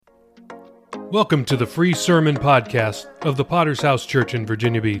Welcome to the free sermon podcast of the Potter's House Church in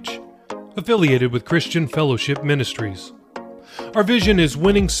Virginia Beach, affiliated with Christian Fellowship Ministries. Our vision is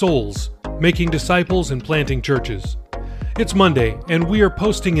winning souls, making disciples, and planting churches. It's Monday, and we are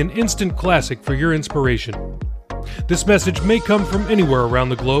posting an instant classic for your inspiration. This message may come from anywhere around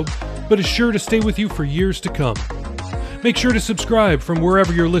the globe, but is sure to stay with you for years to come. Make sure to subscribe from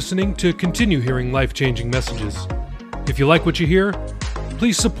wherever you're listening to continue hearing life-changing messages. If you like what you hear,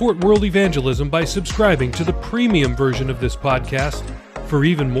 please support world evangelism by subscribing to the premium version of this podcast for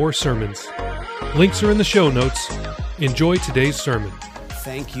even more sermons. Links are in the show notes. Enjoy today's sermon.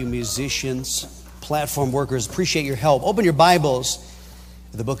 Thank you, musicians, platform workers. Appreciate your help. Open your Bibles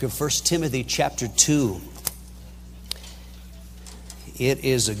to the book of 1 Timothy chapter 2. It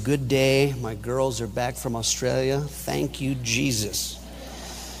is a good day. My girls are back from Australia. Thank you, Jesus.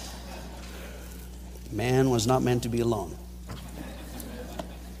 Man was not meant to be alone.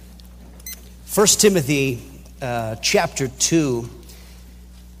 1 Timothy chapter 2.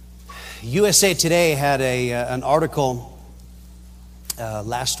 USA Today had an article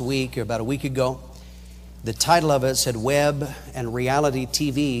last week, or about a week ago. The title of it said, "Web and Reality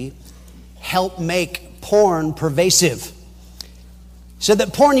TV Help Make Porn Pervasive." Said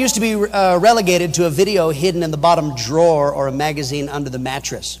that porn used to be relegated to a video hidden in the bottom drawer or a magazine under the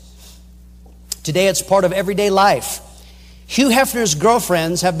mattress. Today it's part of everyday life. Hugh Hefner's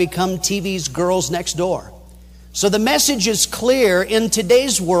girlfriends have become TV's girls next door. So the message is clear. In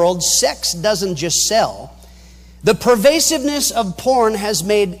today's world, sex doesn't just sell. The pervasiveness of porn has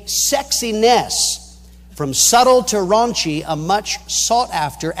made sexiness, from subtle to raunchy, a much sought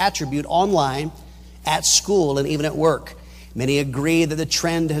after attribute online, at school, and even at work. Many agree that the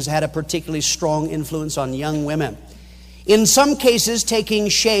trend has had a particularly strong influence on young women, in some cases taking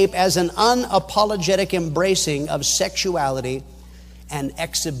shape as an unapologetic embracing of sexuality and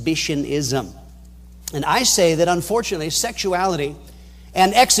exhibitionism. And I say that unfortunately sexuality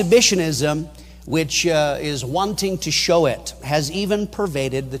and exhibitionism, which is wanting to show it, has even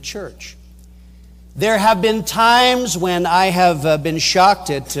pervaded the church. There have been times when I have been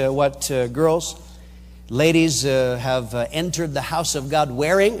shocked at what ladies have entered the house of God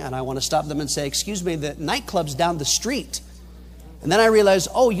wearing, and I want to stop them and say, "Excuse me, the nightclub's down the street." And then I realized,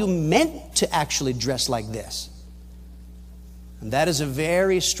 oh, you meant to actually dress like this. And that is a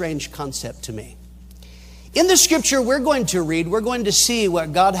very strange concept to me. In the scripture we're going to see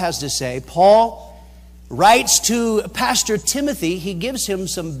what God has to say. Paul writes to Pastor Timothy. He gives him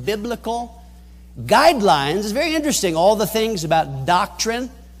some biblical guidelines. It's very interesting, all the things about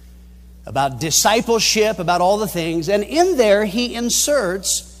doctrine, about discipleship, about all the things. And in there he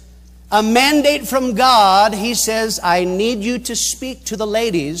inserts a mandate from God. He says, I need you to speak to the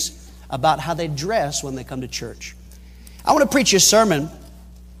ladies about how they dress when they come to church. I want to preach a sermon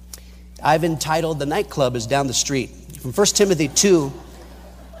I've entitled, "The Nightclub is Down the Street." From 1 Timothy 2,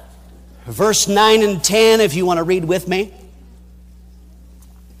 verse 9 and 10, if you want to read with me.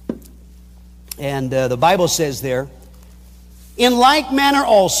 And the Bible says there, "In like manner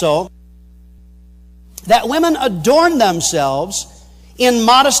also, that women adorn themselves in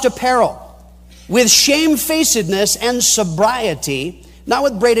modest apparel, with shamefacedness and sobriety, not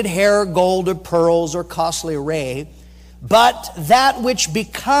with braided hair, gold or pearls or costly array, but that which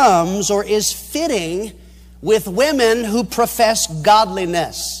becomes or is fitting with women who profess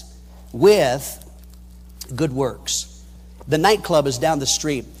godliness with good works." The nightclub is down the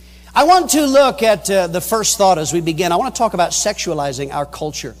street. I want to look at the first thought as we begin. I want to talk about sexualizing our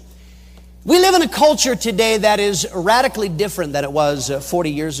culture. We live in a culture today that is radically different than it was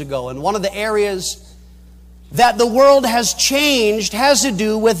 40 years ago. And one of the areas that the world has changed has to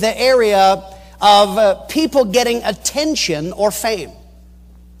do with the area of people getting attention or fame.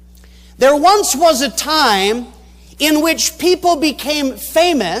 There once was a time in which people became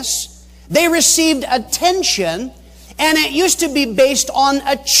famous, they received attention, and it used to be based on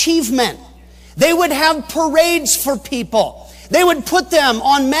achievement. They would have parades for people. They would put them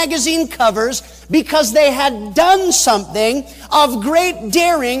on magazine covers because they had done something of great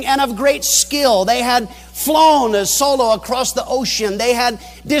daring and of great skill. They had flown a solo across the ocean. They had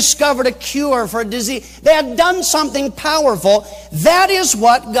discovered a cure for a disease. They had done something powerful. That is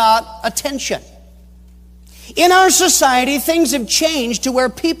what got attention. In our society, things have changed to where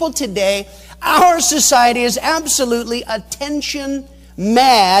people today, our society is absolutely attention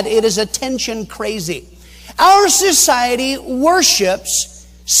mad. It is attention crazy. Our society worships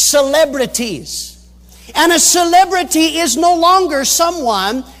celebrities. And a celebrity is no longer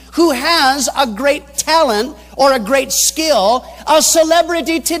someone who has a great talent or a great skill. A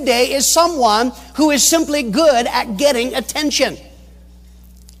celebrity today is someone who is simply good at getting attention.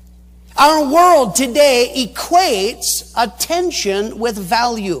 Our world today equates attention with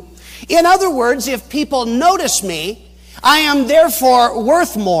value. In other words, if people notice me, I am therefore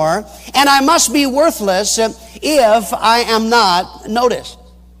worth more, and I must be worthless if I am not noticed.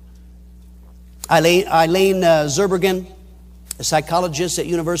 Eileen Zurbergen, a psychologist at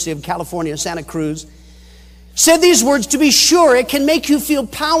University of California, Santa Cruz, said these words, "To be sure, it can make you feel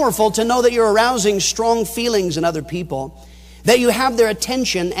powerful to know that you're arousing strong feelings in other people, that you have their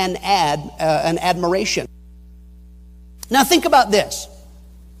attention and admiration." Now think about this.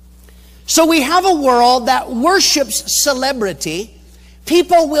 So we have a world that worships celebrity.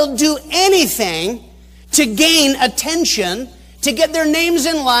 People will do anything to gain attention, to get their names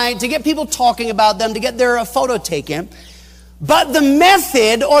in light, to get people talking about them, to get their photo taken. But the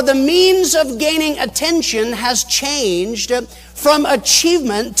method or the means of gaining attention has changed from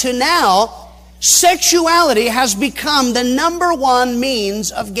achievement to now sexuality has become the number one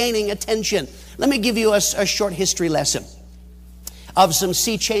means of gaining attention. Let me give you a short history lesson of some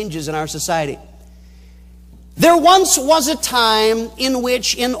sea changes in our society. There once was a time in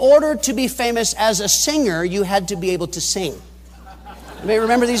which, in order to be famous as a singer, you had to be able to sing. You may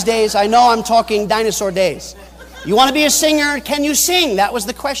remember these days. I know I'm talking dinosaur days. You want to be a singer? Can you sing? That was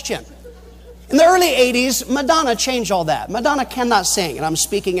the question. In the early 80s, Madonna changed all that. Madonna cannot sing, and I'm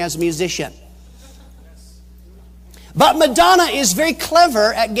speaking as a musician. But Madonna is very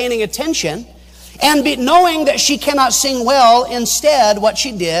clever at gaining attention, and knowing that she cannot sing well, instead what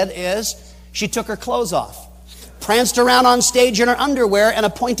she did is she took her clothes off, pranced around on stage in her underwear and a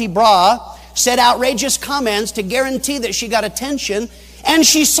pointy bra, said outrageous comments to guarantee that she got attention, and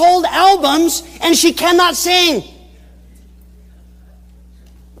she sold albums, and she cannot sing.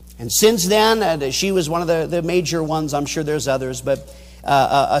 And since then, she was one of the major ones. I'm sure there's others, but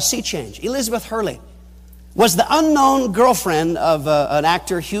a sea change. Elizabeth Hurley was the unknown girlfriend of an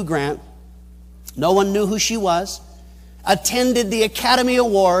actor, Hugh Grant. No one knew who she was. Attended the Academy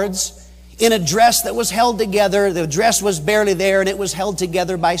Awards in a dress that was held together. The dress was barely there, and it was held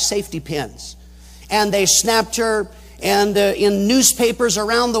together by safety pins. And they snapped her, and in newspapers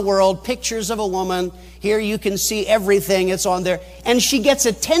around the world, pictures of a woman. Here you can see everything. It's on there. And she gets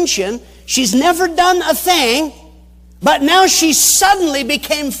attention. She's never done a thing, but now she suddenly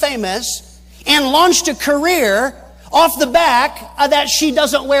became famous and launched a career off the back that she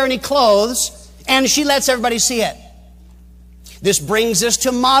doesn't wear any clothes, and she lets everybody see it. This brings us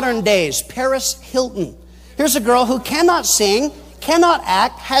to modern days. Paris Hilton. Here's a girl who cannot sing, cannot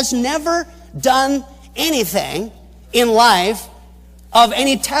act, has never done anything in life of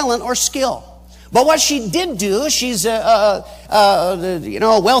any talent or skill. But what she did do, she's a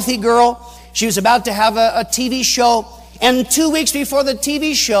wealthy girl. She was about to have a TV show, and 2 weeks before the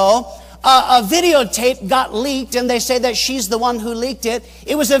TV show, a videotape got leaked, and they say that she's the one who leaked it.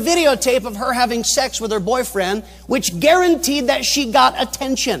 It was a videotape of her having sex with her boyfriend, which guaranteed that she got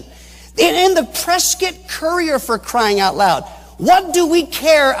attention. In the Prescott Courier, for crying out loud. What do we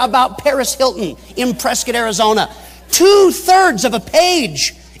care about Paris Hilton in Prescott, Arizona? 2/3 of a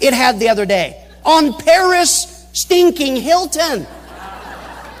page it had the other day on Paris stinking Hilton.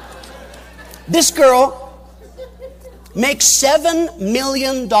 This girl makes $7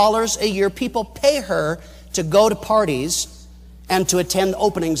 million a year. People pay her to go to parties and to attend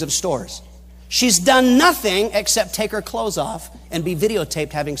openings of stores. She's done nothing except take her clothes off and be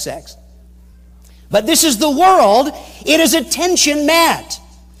videotaped having sex. But this is the world. It is attention mad.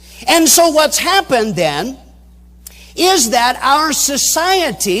 And so what's happened then is that our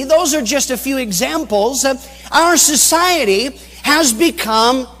society, those are just a few examples, our society has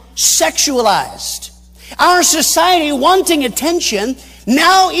become sexualized. Our society, wanting attention,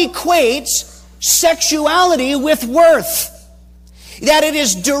 now equates sexuality with worth. That it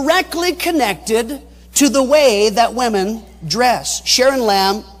is directly connected to the way that women dress. Sharon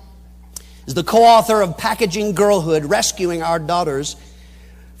Lamb is the co-author of Packaging Girlhood, Rescuing Our Daughters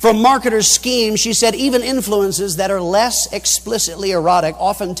from Marketers' Schemes. She said, even influences that are less explicitly erotic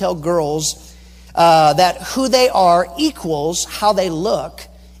often tell girls that who they are equals how they look,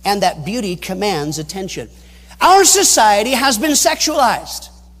 and that beauty commands attention. Our society has been sexualized.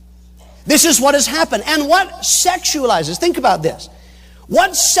 This is what has happened. And what sexualizes, think about this.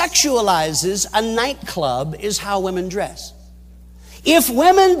 What sexualizes a nightclub is how women dress. If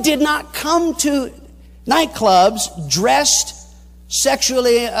women did not come to nightclubs dressed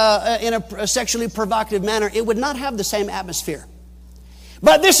sexually in a sexually provocative manner, it would not have the same atmosphere.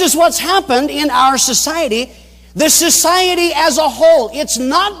 But this is what's happened in our society. The society as a whole, it's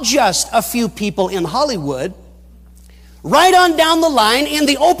not just a few people in Hollywood. Right on down the line, in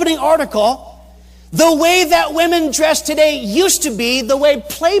the opening article, The way that women dress today used to be the way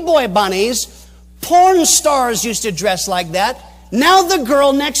Playboy bunnies, porn stars used to dress like that. Now the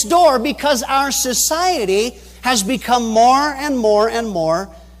girl next door, because our society has become more and more and more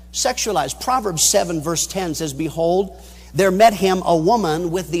sexualized. Proverbs 7 verse 10 says, "Behold, there met him a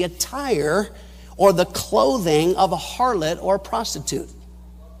woman with the attire or the clothing of a harlot or prostitute."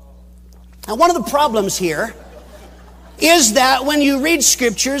 And one of the problems here is that when you read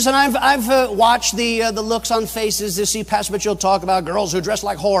scriptures, and I've watched the looks on faces to see Pastor Mitchell talk about girls who dress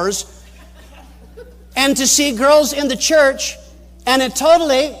like whores, and to see girls in the church, and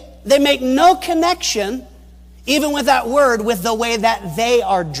they make no connection, even with that word, with the way that they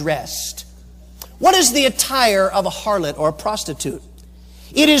are dressed. What is the attire of a harlot or a prostitute?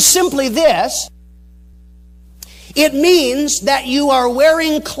 It is simply this. It means that you are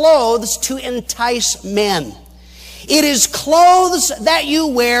wearing clothes to entice men. It is clothes that you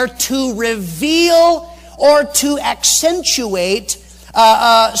wear to reveal or to accentuate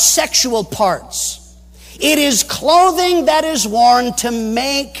sexual parts. It is clothing that is worn to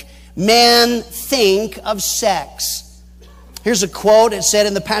make men think of sex. Here's a quote. It said,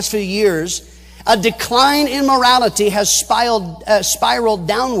 "In the past few years, a decline in morality has spiraled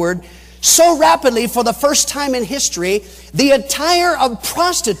downward so rapidly for the first time in history, the attire of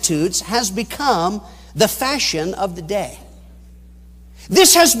prostitutes has become the fashion of the day."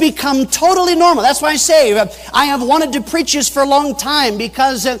 This has become totally normal. That's why I say I have wanted to preach this for a long time,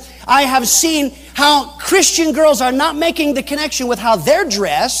 because I have seen how Christian girls are not making the connection with how they're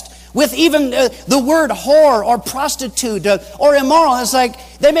dressed with even the word whore or prostitute or immoral. It's like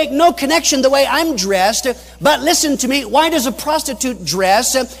they make no connection the way I'm dressed. But listen to me, why does a prostitute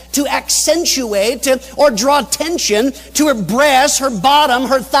dress? To accentuate or draw attention to her breasts, her bottom,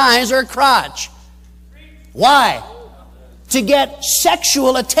 her thighs, or her crotch. Why? To get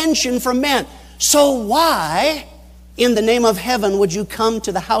sexual attention from men. So why, in the name of heaven, would you come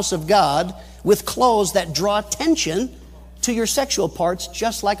to the house of God with clothes that draw attention to your sexual parts,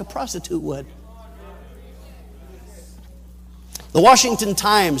 just like a prostitute would? The Washington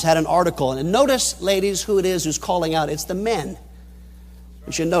Times had an article, and notice, ladies, who it is who's calling out. It's the men.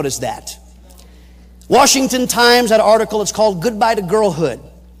 You should notice that. Washington Times had an article. It's called "Goodbye to Girlhood."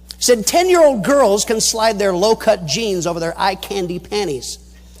 It said 10-year-old girls can slide their low-cut jeans over their eye candy panties.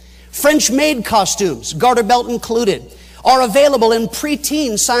 French maid costumes, garter belt included, are available in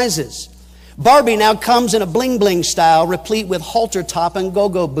preteen sizes. Barbie now comes in a bling-bling style, replete with halter top and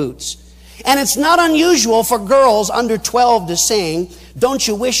go-go boots. And it's not unusual for girls under 12 to sing, "Don't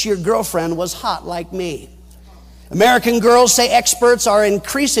you wish your girlfriend was hot like me?" American girls, say experts, are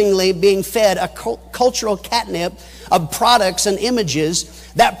increasingly being fed a cultural catnip of products and images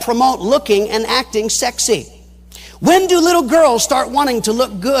that promote looking and acting sexy. When do little girls start wanting to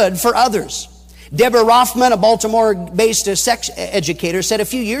look good for others? Deborah Rothman, a Baltimore-based sex educator, said a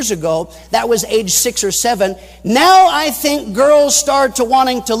few years ago, that was age 6 or 7, "Now I think girls start to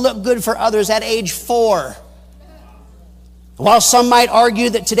wanting to look good for others at age 4. While some might argue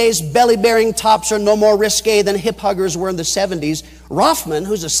that today's belly-bearing tops are no more risque than hip huggers were in the 70s, Rothman,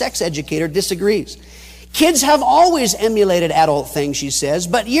 who's a sex educator, disagrees. Kids have always emulated adult things, she says,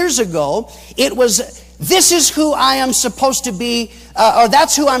 but years ago, it was, "This is who I am supposed to be," or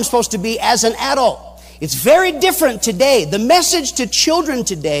 "That's who I'm supposed to be as an adult." It's very different today. The message to children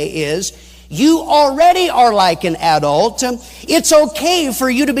today is, you already are like an adult. It's okay for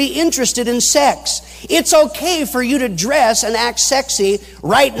you to be interested in sex. It's okay for you to dress and act sexy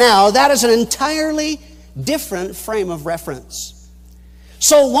right now. That is an entirely different frame of reference.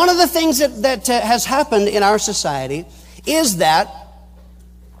 So one of the things that has happened in our society is that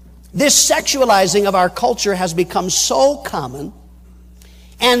this sexualizing of our culture has become so common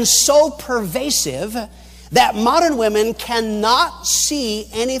and so pervasive that modern women cannot see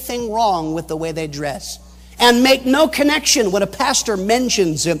anything wrong with the way they dress and make no connection when a pastor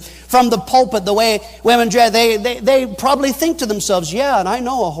mentions from the pulpit the way women dress. They probably think to themselves, "Yeah, and I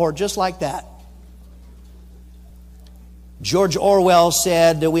know a whore just like that." George Orwell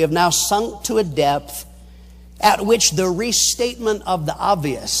said, "We have now sunk to a depth at which the restatement of the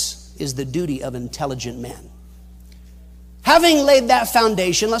obvious is the duty of intelligent men." Having laid that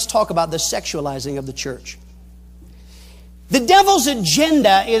foundation, let's talk about the sexualizing of the church. The devil's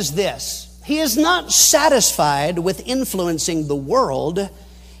agenda is this. He is not satisfied with influencing the world.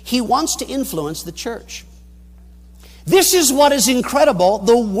 He wants to influence the church. This is what is incredible.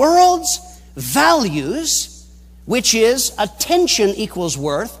 The world's values, which is attention equals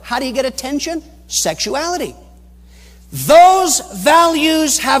worth. How do you get attention? Sexuality. Those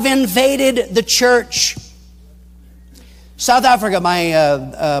values have invaded the church. South Africa,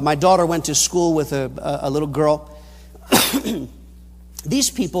 my daughter went to school with a little girl.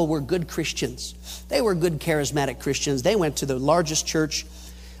 These people were good Christians. They were good charismatic Christians. They went to the largest church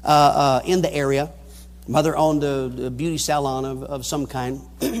in the area. Mother owned a beauty salon of some kind.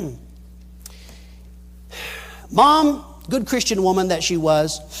 Mom, good Christian woman that she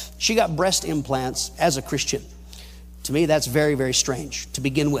was, she got breast implants as a Christian. To me, that's very, very strange to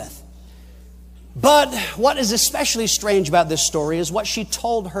begin with. But what is especially strange about this story is what she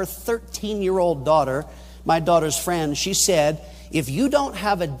told her 13-year-old daughter, my daughter's friend. She said, if you don't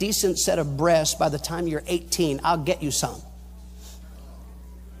have a decent set of breasts by the time you're 18, I'll get you some.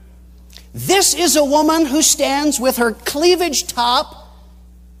 This is a woman who stands with her cleavage top,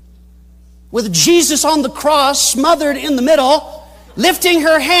 with Jesus on the cross smothered in the middle, lifting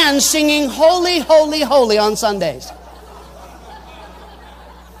her hands, singing, "Holy, holy, holy" on Sundays.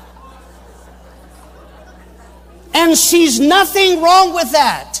 And sees nothing wrong with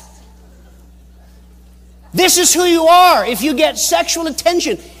that. This is who you are. If you get sexual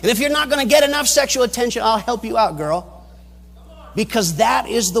attention, and if you're not going to get enough sexual attention, I'll help you out, girl. Because that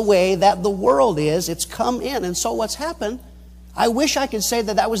is the way that the world is. It's come in. And so what's happened, I wish I could say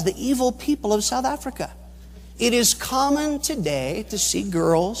that that was the evil people of South Africa. It is common today to see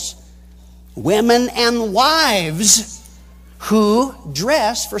girls, women, and wives who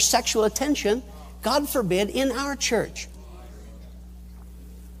dress for sexual attention, God forbid, in our church.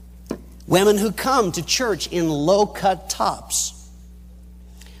 Women who come to church in low-cut tops,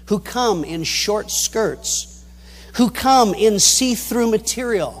 who come in short skirts, who come in see-through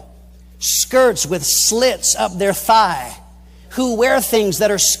material, skirts with slits up their thigh, who wear things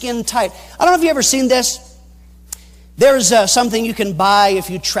that are skin tight. I don't know if you've ever seen this. There's something you can buy if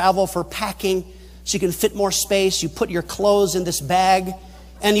you travel for packing, so you can fit more space. You put your clothes in this bag,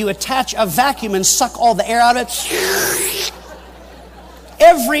 and you attach a vacuum and suck all the air out of it.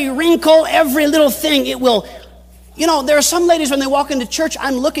 Every wrinkle, every little thing, it will. You know, there are some ladies when they walk into church,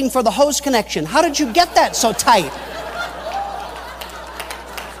 I'm looking for the hose connection. How did you get that so tight?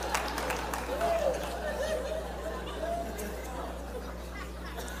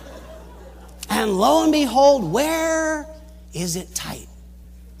 And lo and behold, where is it tight?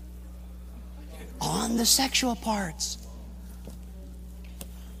 On the sexual parts.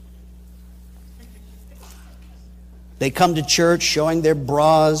 They come to church showing their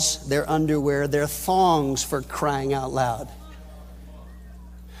bras, their underwear, their thongs, for crying out loud.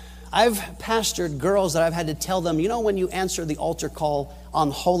 I've pastored girls that I've had to tell them, you know, when you answer the altar call on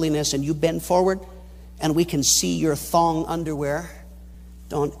holiness and you bend forward and we can see your thong underwear,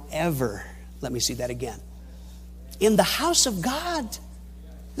 don't ever let me see that again. In the house of God.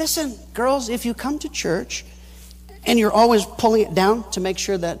 Listen, girls, if you come to church and you're always pulling it down to make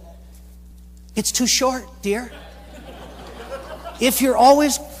sure that it's too short, dear. If you're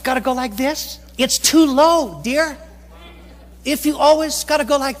always got to go like this, it's too low, dear. If you always got to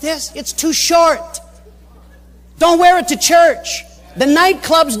go like this, it's too short. Don't wear it to church. The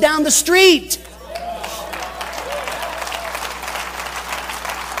nightclub's down the street.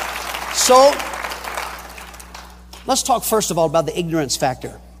 So, let's talk first of all about the ignorance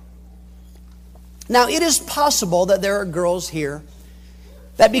factor. Now, it is possible that there are girls here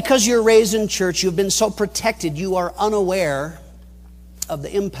that because you're raised in church, you've been so protected, you are unaware of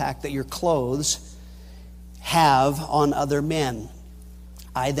the impact that your clothes have on other men.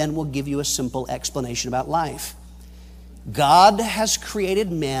 I then will give you a simple explanation about life. God has created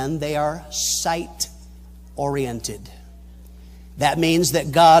men. They are sight-oriented. That means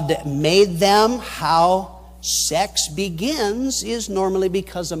that God made them. How sex begins is normally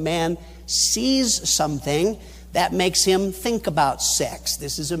because a man sees something that makes him think about sex.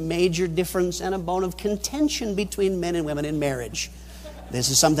 This is a major difference and a bone of contention between men and women in marriage. This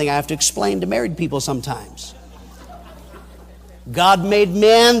is something I have to explain to married people sometimes. God made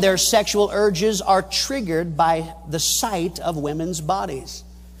men. Their sexual urges are triggered by the sight of women's bodies,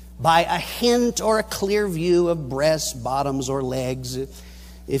 by a hint or a clear view of breasts, bottoms, or legs.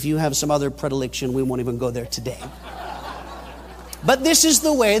 If you have some other predilection, we won't even go there today. But this is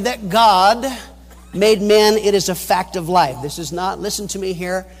the way that God made men. It is a fact of life. This is not, listen to me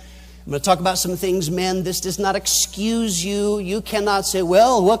here, I'm going to talk about some things, men. This does not excuse you. You cannot say,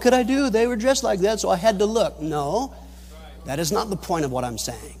 well, what could I do? They were dressed like that, so I had to look. No, that is not the point of what I'm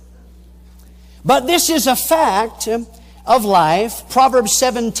saying. But this is a fact of life. Proverbs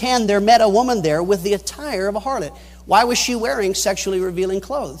 7:10, there met a woman there with the attire of a harlot. Why was she wearing sexually revealing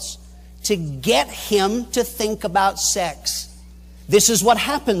clothes? To get him to think about sex. This is what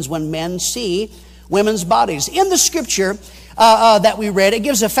happens when men see women's bodies. In the scripture, that we read, it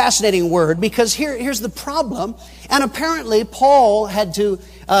gives a fascinating word, because here's the problem, and apparently Paul had to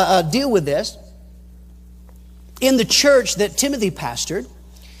deal with this in the church that Timothy pastored,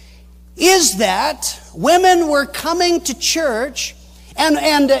 is that women were coming to church,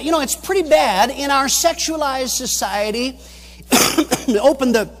 and you know, it's pretty bad in our sexualized society.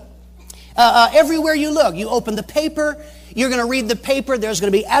 Open the everywhere you look, you open the paper, you're going to read the paper, there's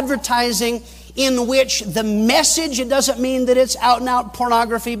going to be advertising in which the message, it doesn't mean that it's out and out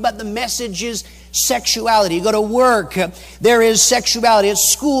pornography, but the message is sexuality. You go to work, there is sexuality. At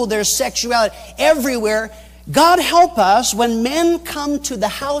school, there's sexuality. Everywhere. God help us when men come to the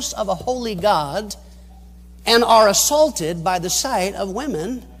house of a holy God and are assaulted by the sight of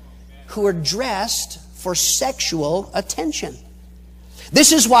women who are dressed for sexual attention.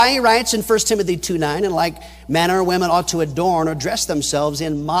 This is why he writes in 1 Timothy 2:9, "In like manner women ought to adorn or dress themselves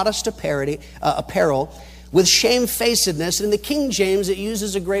in modest apparel with shamefacedness." And in the King James, it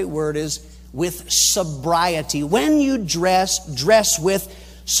uses a great word, is with sobriety. When you dress with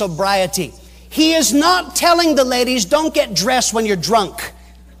sobriety. He is not telling the ladies, don't get dressed when you're drunk.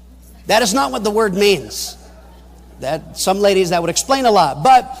 That is not what the word means. That some ladies, that would explain a lot.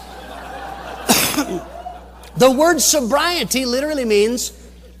 But the word sobriety literally means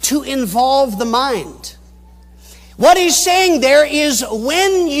to involve the mind. What he's saying there is,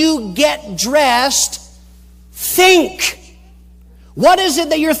 when you get dressed, think. What is it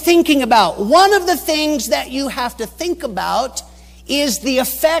that you're thinking about? One of the things that you have to think about is the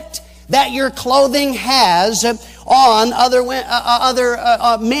effect that your clothing has on other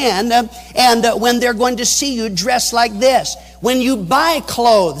men, and when they're going to see you dressed like this. When you buy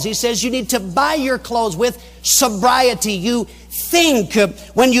clothes, he says you need to buy your clothes with sobriety. You think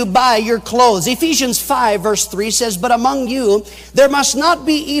when you buy your clothes. Ephesians 5 verse 3 says, "But among you there must not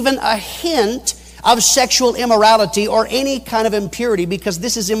be even a hint of sexual immorality or any kind of impurity, because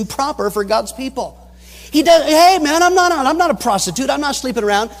this is improper for God's people." He does, hey man, I'm not a prostitute, I'm not sleeping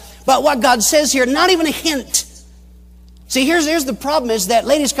around. But what God says here, not even a hint. See, here's the problem, is that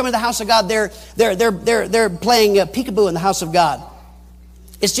ladies come into the house of God, they're playing peekaboo in the house of God.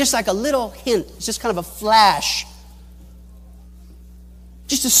 It's just like a little hint. It's just kind of a flash.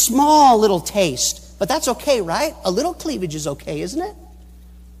 Just a small little taste. But that's okay, right? A little cleavage is okay, isn't it?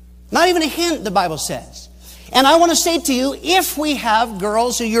 Not even a hint, the Bible says. And I want to say to you, if we have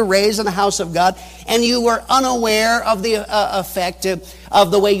girls who you're raised in the house of God and you were unaware of the effect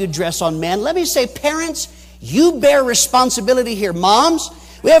of the way you dress on men, let me say, parents, you bear responsibility here. Moms,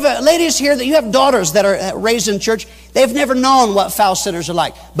 we have ladies here that you have daughters that are raised in church. They've never known what foul sinners are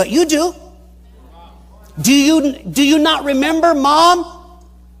like, but you do. Do you not remember, Mom,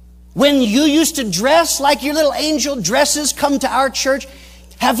 when you used to dress like your little angel dresses, come to our church?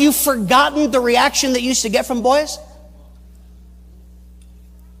 Have you forgotten the reaction that you used to get from boys?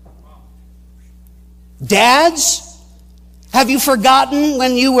 Dads, have you forgotten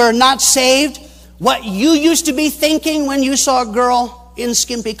when you were not saved what you used to be thinking when you saw a girl in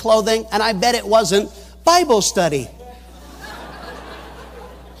skimpy clothing? And I bet it wasn't Bible study.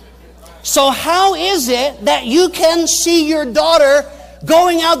 So how is it that you can see your daughter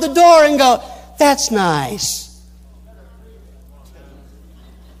going out the door and go, that's nice?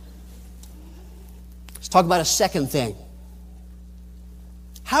 Let's talk about a second thing.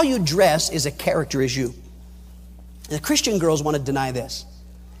 How you dress is a character issue. And the Christian girls want to deny this.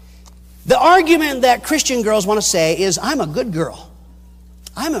 The argument that Christian girls want to say is, I'm a good girl.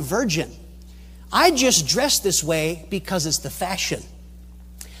 I'm a virgin. I just dress this way because it's the fashion.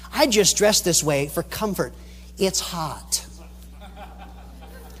 I just dress this way for comfort. It's hot.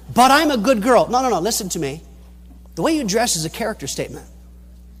 But I'm a good girl. No, listen to me. The way you dress is a character statement.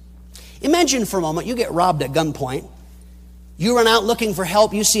 Imagine for a moment you get robbed at gunpoint. You run out looking for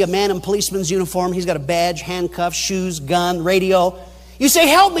help. You see a man in policeman's uniform. He's got a badge, handcuffs, shoes, gun, radio. You say,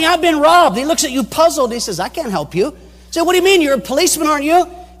 help me, I've been robbed. He looks at you puzzled. He says, I can't help you. You say, what do you mean? You're a policeman, aren't you?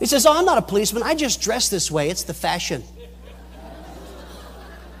 He says, oh, I'm not a policeman. I just dress this way. It's the fashion.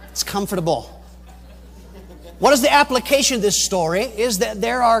 It's comfortable. What is the application of this story? Is that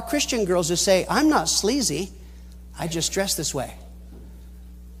there are Christian girls who say, I'm not sleazy. I just dress this way.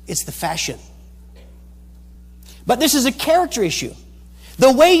 It's the fashion. But this is a character issue.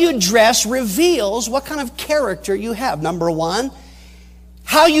 The way you dress reveals what kind of character you have. Number one,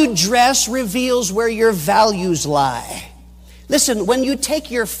 how you dress reveals where your values lie. Listen, when you take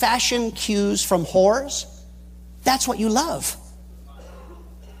your fashion cues from whores, that's what you love.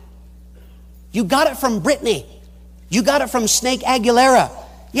 You got it from Britney. You got it from Snake Aguilera.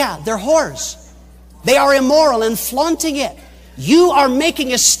 Yeah, they're whores. They are immoral and flaunting it. You are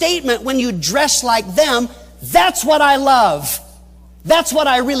making a statement when you dress like them. That's what I love. That's what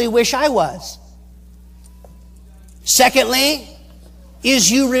I really wish I was. Secondly,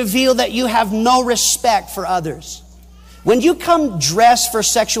 is you reveal that you have no respect for others. When you come dressed for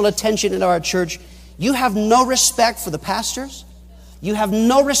sexual attention in our church, you have no respect for the pastors. You have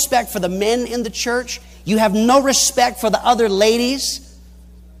no respect for the men in the church. You have no respect for the other ladies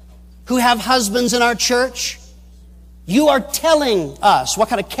who have husbands in our church. You are telling us what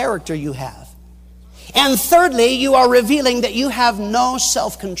kind of character you have. And thirdly, you are revealing that you have no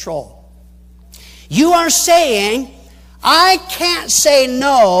self-control. You are saying, I can't say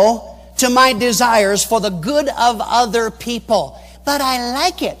no to my desires for the good of other people, but I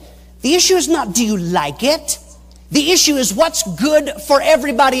like it. The issue is not, do you like it? The issue is what's good for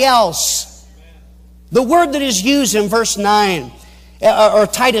everybody else. The word that is used in verse 9, or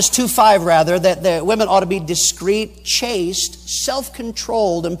Titus 2:5 rather, that the women ought to be discreet, chaste,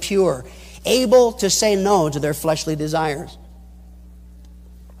 self-controlled, and pure, able to say no to their fleshly desires,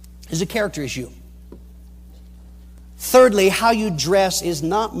 is a character issue. Thirdly, how you dress is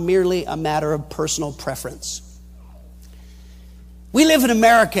not merely a matter of personal preference. We live in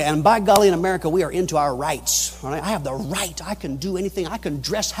America, and by golly, in America, we are into our rights. All right? I have the right. I can do anything. I can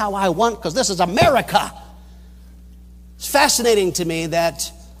dress how I want because this is America. It's fascinating to me that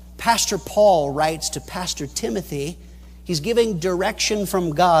Pastor Paul writes to Pastor Timothy. He's giving direction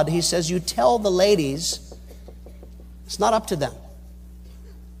from God. He says, you tell the ladies, it's not up to them.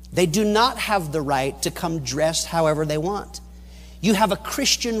 They do not have the right to come dressed however they want. You have a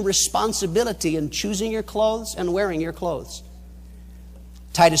Christian responsibility in choosing your clothes and wearing your clothes.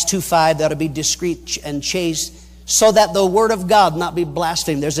 Titus 2:5, that to be discreet and chaste, so that the word of God not be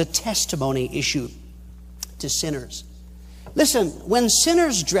blasphemed. There's a testimony issue to sinners. Listen, when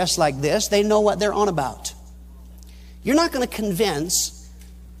sinners dress like this, they know what they're on about. You're not going to convince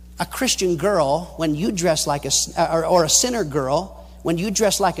a Christian girl when you dress like or a sinner girl when you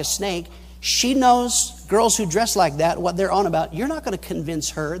dress like a snake. She knows, girls who dress like that, what they're on about. You're not going to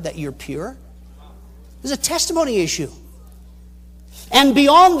convince her that you're pure. There's a testimony issue. And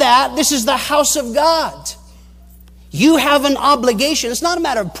beyond that, this is the house of God. You have an obligation. It's not a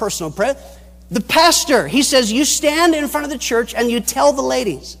matter of personal prayer. The pastor, he says, you stand in front of the church and you tell the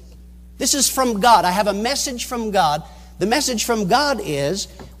ladies, this is from God. I have a message from God. The message from God is,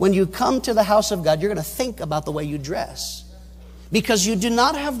 when you come to the house of God, you're going to think about the way you dress. Because you do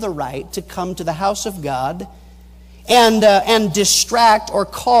not have the right to come to the house of God and distract or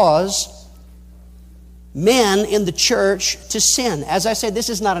cause men in the church to sin. As I said, this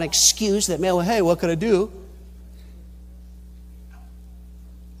is not an excuse that, well, hey, what could I do?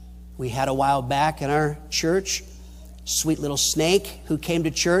 We had a while back in our church, sweet little snake who came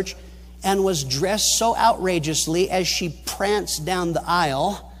to church and was dressed so outrageously as she pranced down the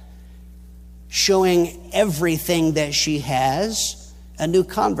aisle, showing everything that she has. A new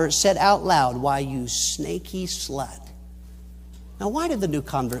convert said out loud, why, you snaky slut. Now, why did the new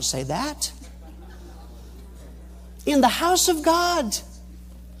convert say that? In the house of God.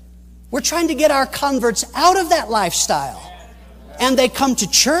 We're trying to get our converts out of that lifestyle. And they come to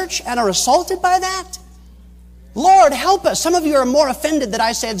church and are assaulted by that? Lord, help us. Some of you are more offended that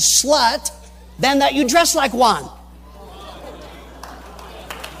I said slut than that you dress like one.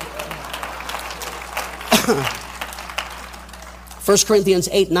 1 Corinthians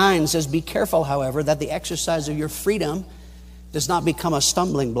 8:9 says, be careful, however, that the exercise of your freedom does not become a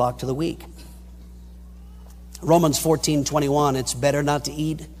stumbling block to the weak. Romans 14:21, it's better not to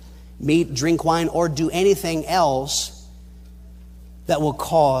eat meat, drink wine, or do anything else that will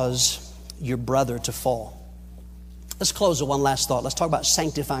cause your brother to fall. Let's close with one last thought. Let's talk about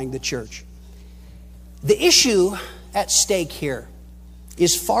sanctifying the church. The issue at stake here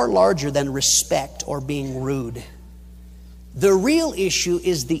is far larger than respect or being rude. The real issue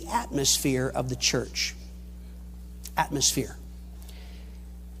is the atmosphere of the church. Atmosphere.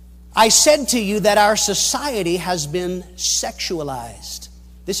 I said to you that our society has been sexualized.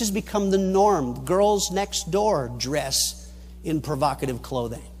 This has become the norm. Girls next door dress in provocative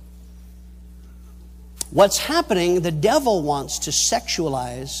clothing. What's happening, the devil wants to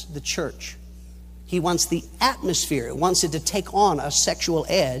sexualize the church. He wants the atmosphere. He wants it to take on a sexual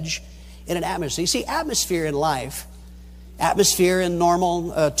edge in an atmosphere. You see, atmosphere in life, atmosphere in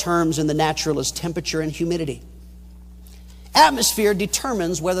normal terms in the natural is temperature and humidity. Atmosphere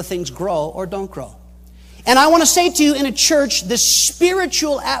determines whether things grow or don't grow. And I want to say to you, in a church, the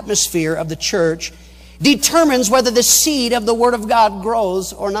spiritual atmosphere of the church determines whether the seed of the Word of God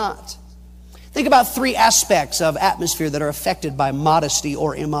grows or not. Think about three aspects of atmosphere that are affected by modesty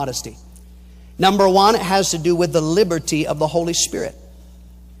or immodesty. Number one, it has to do with the liberty of the Holy Spirit.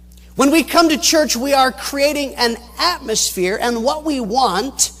 When we come to church, we are creating an atmosphere, and what we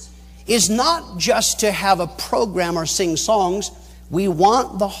want is not just to have a program or sing songs. We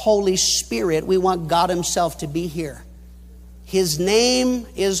want the Holy Spirit. We want God Himself to be here. His name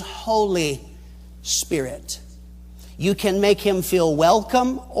is Holy Spirit. You can make Him feel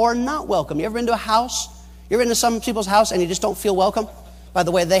welcome or not welcome. You ever been to a house? You ever been to some people's house and you just don't feel welcome by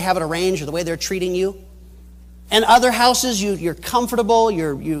the way they have it arranged or the way they're treating you? And other houses, you're comfortable,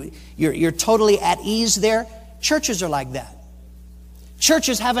 you're totally at ease there. Churches are like that.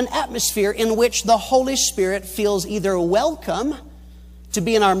 Churches have an atmosphere in which the Holy Spirit feels either welcome to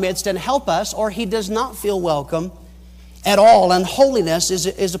be in our midst and help us, or He does not feel welcome at all. And holiness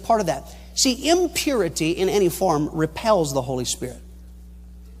is a part of that. See, impurity in any form repels the Holy Spirit.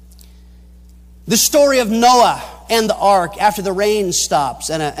 The story of Noah and the ark after the rain stops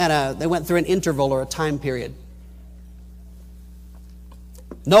and they went through an interval or a time period.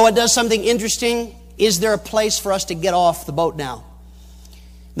 Noah does something interesting. Is there a place for us to get off the boat now?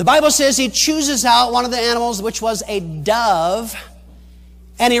 The Bible says he chooses out one of the animals, which was a dove,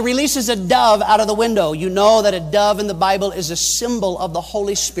 and he releases a dove out of the window. You know that a dove in the Bible is a symbol of the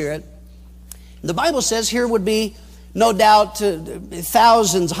Holy Spirit. The Bible says here would be, no doubt,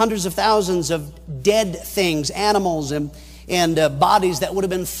 thousands, hundreds of thousands of dead things, animals and bodies that would have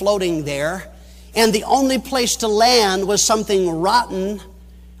been floating there. And the only place to land was something rotten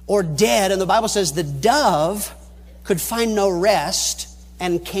or dead. And the Bible says the dove could find no rest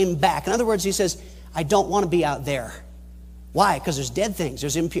and came back. In other words, he says, I don't want to be out there. Why? Because there's dead things.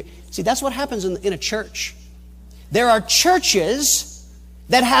 There's impure. See, that's what happens in a church. There are churches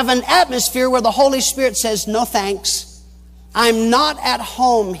that have an atmosphere where the Holy Spirit says, no thanks. I'm not at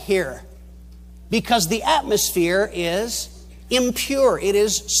home here. Because the atmosphere is impure. It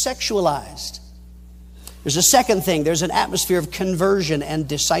is sexualized. There's a second thing. There's an atmosphere of conversion and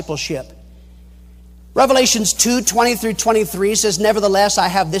discipleship. Revelations 2:20 through 23 says, nevertheless, I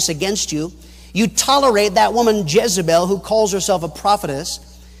have this against you. You tolerate that woman Jezebel, who calls herself a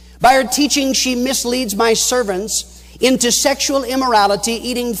prophetess. By her teaching, she misleads my servants into sexual immorality,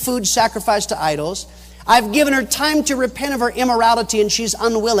 eating food sacrificed to idols. I've given her time to repent of her immorality, and she's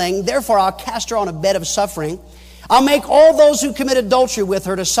unwilling. Therefore, I'll cast her on a bed of suffering. I'll make all those who commit adultery with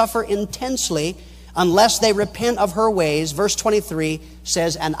her to suffer intensely unless they repent of her ways. Verse 23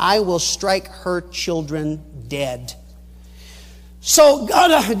 says, and I will strike her children dead. So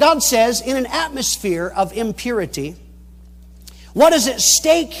God says, in an atmosphere of impurity, what is at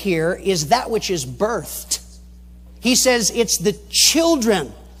stake here is that which is birthed. He says it's the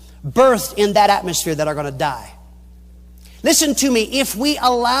children birthed in that atmosphere that are going to die. Listen to me, if we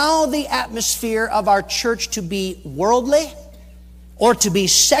allow the atmosphere of our church to be worldly, or to be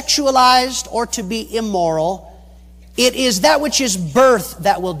sexualized, or to be immoral, it is that which is birthed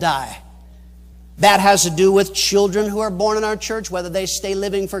that will die. That has to do with children who are born in our church, whether they stay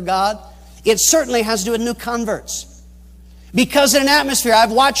living for God. It certainly has to do with new converts. Because in an atmosphere,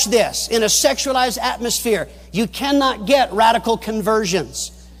 I've watched this, in a sexualized atmosphere, you cannot get radical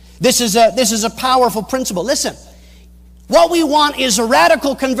conversions. This is a powerful principle. Listen, what we want is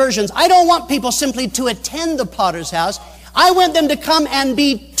radical conversions. I don't want people simply to attend the Potter's House. I want them to come and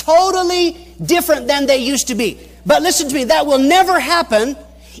be totally different than they used to be. But listen to me, that will never happen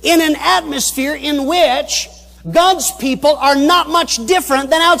in an atmosphere in which God's people are not much different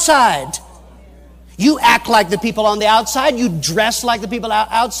than outside. You act like the people on the outside. You dress like the people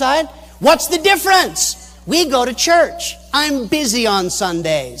outside. What's the difference? We go to church. I'm busy on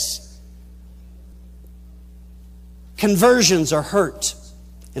Sundays. Conversions are hurt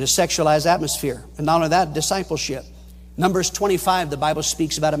in a sexualized atmosphere. And not only that, discipleship. Numbers 25, the Bible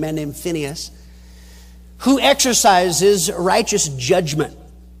speaks about a man named Phinehas who exercises righteous judgment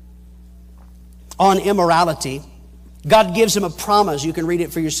on immorality. God gives him a promise. You can read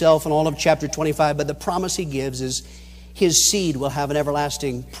it for yourself in all of chapter 25. But the promise he gives is his seed will have an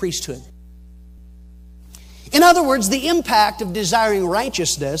everlasting priesthood. In other words, the impact of desiring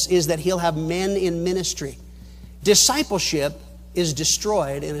righteousness is that he'll have men in ministry. Discipleship is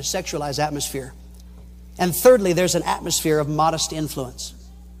destroyed in a sexualized atmosphere. And thirdly, there's an atmosphere of modest influence.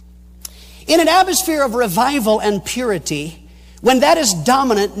 In an atmosphere of revival and purity, when that is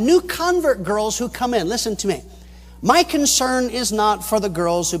dominant, new convert girls who come in, listen to me. My concern is not for the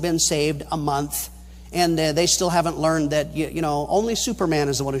girls who've been saved a month and they still haven't learned that, you know, only Superman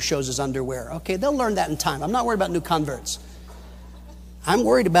is the one who shows his underwear. Okay, they'll learn that in time. I'm not worried about new converts. I'm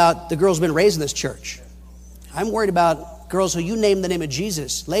worried about the girls who've been raised in this church. I'm worried about girls who you name the name of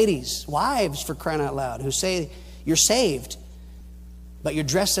Jesus. Ladies, wives, for crying out loud, who say you're saved, but your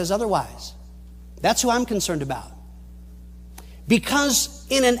dress says otherwise. That's who I'm concerned about. Because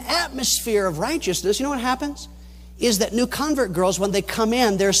in an atmosphere of righteousness, you know what happens? Is that new convert girls, when they come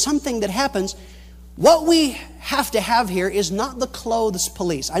in, there's something that happens. What we have to have here is not the clothes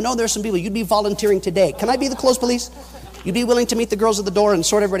police. I know there's some people, you'd be volunteering today. Can I be the clothes police? You'd be willing to meet the girls at the door and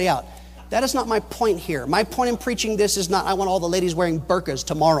sort everybody out. That is not my point here. My point in preaching this is not, I want all the ladies wearing burqas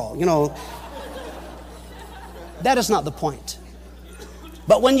tomorrow. You know, that is not the point.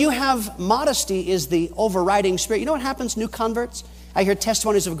 But when you have modesty is the overriding spirit. You know what happens, new converts? I hear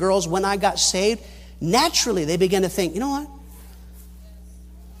testimonies of girls, when I got saved, naturally they begin to think, you know what?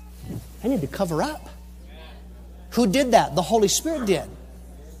 I need to cover up. Who did that? The Holy Spirit did.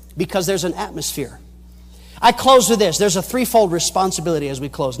 Because there's an atmosphere. I close with this. There's a threefold responsibility as we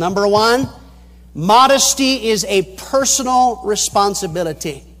close. Number one, modesty is a personal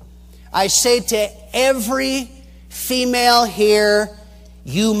responsibility. I say to every female here,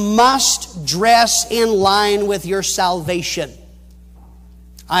 you must dress in line with your salvation.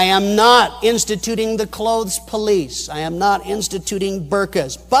 I am not instituting the clothes police. I am not instituting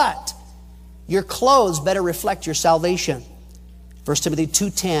burqas. But your clothes better reflect your salvation. 1 Timothy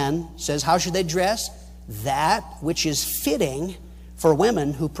 2:10 says, how should they dress? That which is fitting for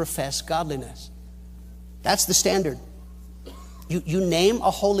women who profess godliness. That's the standard. You name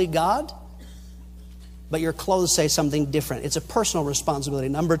a holy God, but your clothes say something different. It's a personal responsibility.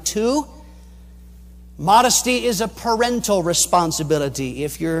 Number two, modesty is a parental responsibility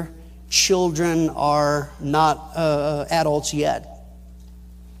if your children are not adults yet.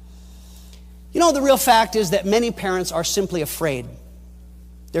 You know, the real fact is that many parents are simply afraid.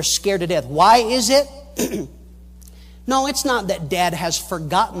 They're scared to death. Why is it? No, it's not that dad has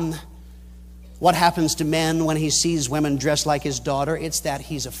forgotten what happens to men when he sees women dressed like his daughter. It's that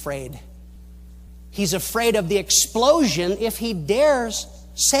he's afraid. He's afraid of the explosion if he dares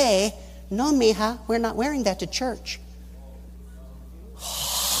say, no, mija, we're not wearing that to church.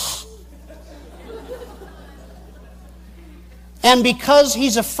 And because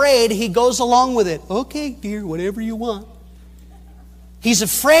he's afraid, he goes along with it. Okay, dear, whatever you want. He's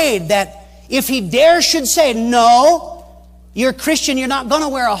afraid that if he dares should say, no, you're a Christian, you're not going to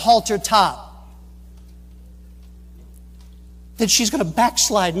wear a halter top, then she's going to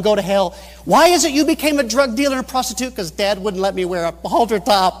backslide and go to hell. Why is it you became a drug dealer and a prostitute? Because Dad wouldn't let me wear a halter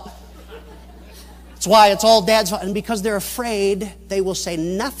top. That's why it's all Dad's fault. And because they're afraid, they will say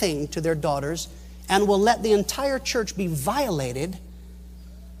nothing to their daughters and will let the entire church be violated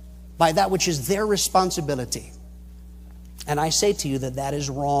by that which is their responsibility. And I say to you that that is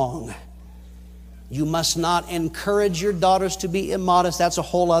wrong. You must not encourage your daughters to be immodest. That's a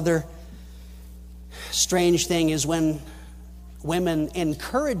whole other strange thing, is when women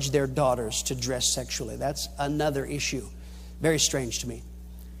encourage their daughters to dress sexually. That's another issue. Very strange to me.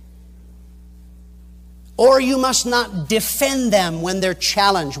 Or you must not defend them when they're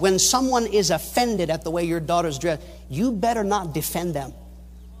challenged. When someone is offended at the way your daughters dress, you better not defend them.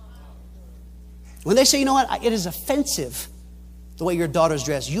 When they say, you know what, it is offensive the way your daughters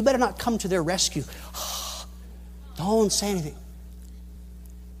dress, you better not come to their rescue. Don't say anything.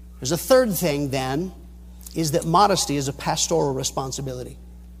 There's a third thing then, is that modesty is a pastoral responsibility.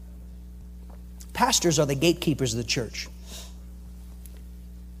 Pastors are the gatekeepers of the church.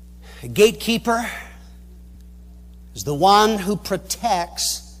 A gatekeeper is the one who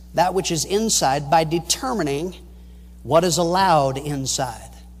protects that which is inside by determining what is allowed inside.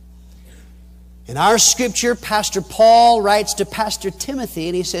 In our scripture, Pastor Paul writes to Pastor Timothy,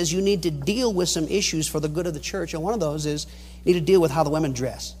 and he says you need to deal with some issues for the good of the church. And one of those is you need to deal with how the women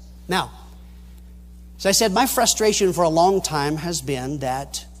dress. Now, as I said, my frustration for a long time has been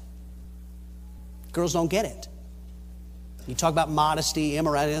that girls don't get it. You talk about modesty,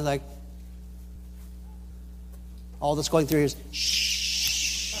 immorality, like all that's going through here is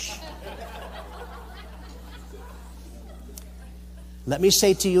shh. Let me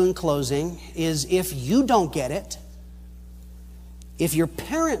say to you in closing is, if you don't get it, if your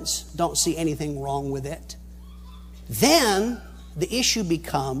parents don't see anything wrong with it, then the issue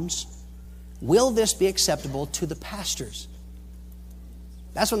becomes, will this be acceptable to the pastors?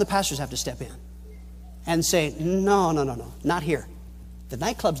 That's when the pastors have to step in and say, no, not here. The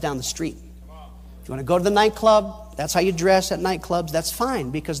nightclub's down the street. If you want to go to the nightclub, that's how you dress at nightclubs, that's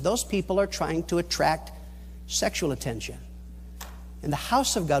fine, because those people are trying to attract sexual attention. In the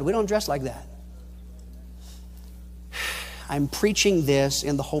house of God, we don't dress like that. I'm preaching this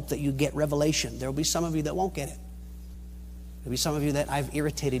in the hope that you get revelation. There will be some of you that won't get it. There will be some of you that I've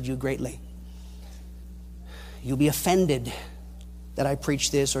irritated you greatly. You'll be offended that I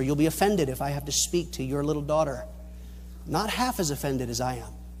preach this, or you'll be offended if I have to speak to your little daughter. Not half as offended as I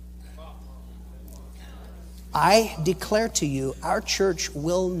am. I declare to you, our church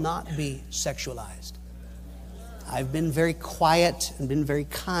will not be sexualized. I've been very quiet and been very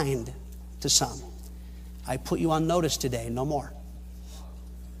kind to some. I put you on notice today, no more.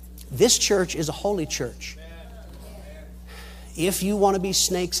 This church is a holy church. If you want to be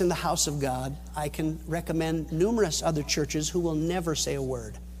snakes in the house of God, I can recommend numerous other churches who will never say a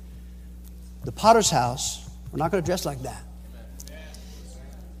word. The Potter's House, we're not going to dress like that.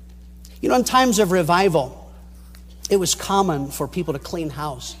 You know, in times of revival, it was common for people to clean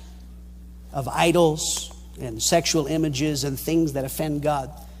house of idols and sexual images and things that offend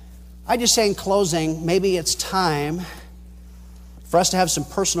God. I just say in closing, maybe it's time for us to have some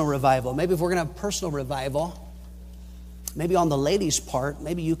personal revival. Maybe if we're going to have personal revival, maybe on the ladies' part,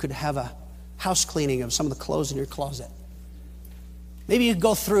 maybe you could have a house cleaning of some of the clothes in your closet. Maybe you could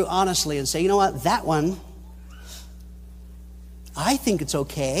go through honestly and say, you know what, that one, I think it's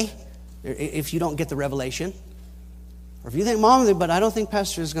okay if you don't get the revelation. Or if you think, Mom, but I don't think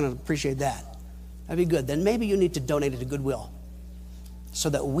Pastor is going to appreciate that. That'd be good. Then maybe you need to donate it to Goodwill so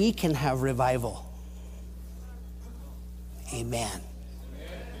that we can have revival. Amen.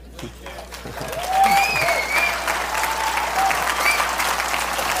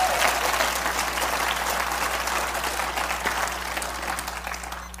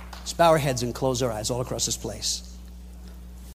 Let's bow our heads and close our eyes all across this place.